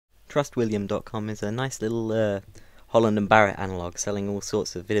TrustWilliam.com is a nice little Holland and Barrett analog selling all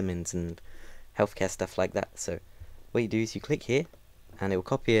sorts of vitamins and healthcare stuff like that. So what you do is you click here and it will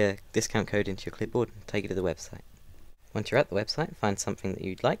copy a discount code into your clipboard and take it to the website. Once you're at the website, find something that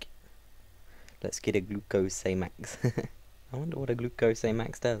you'd like. Let's get a Glucosamax. I wonder what a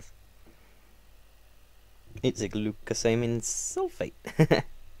Glucosamax does. It's a glucosamine sulfate.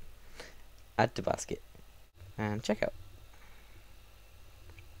 Add to basket. And check out.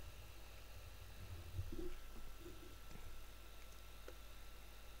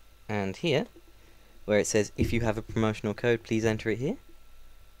 And here, where it says if you have a promotional code, please enter it here.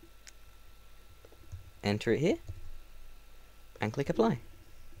 Enter it here. And click apply.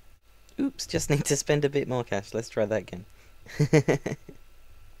 Oops, just need to spend a bit more cash. Let's try that again.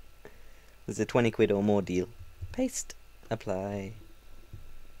 There's a 20 quid or more deal. Paste. Apply.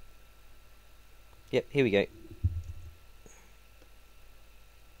 Yep, here we go.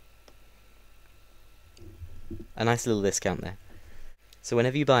 A nice little discount there. So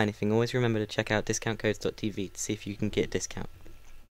whenever you buy anything, always remember to check out discountcodes.tv to see if you can get a discount.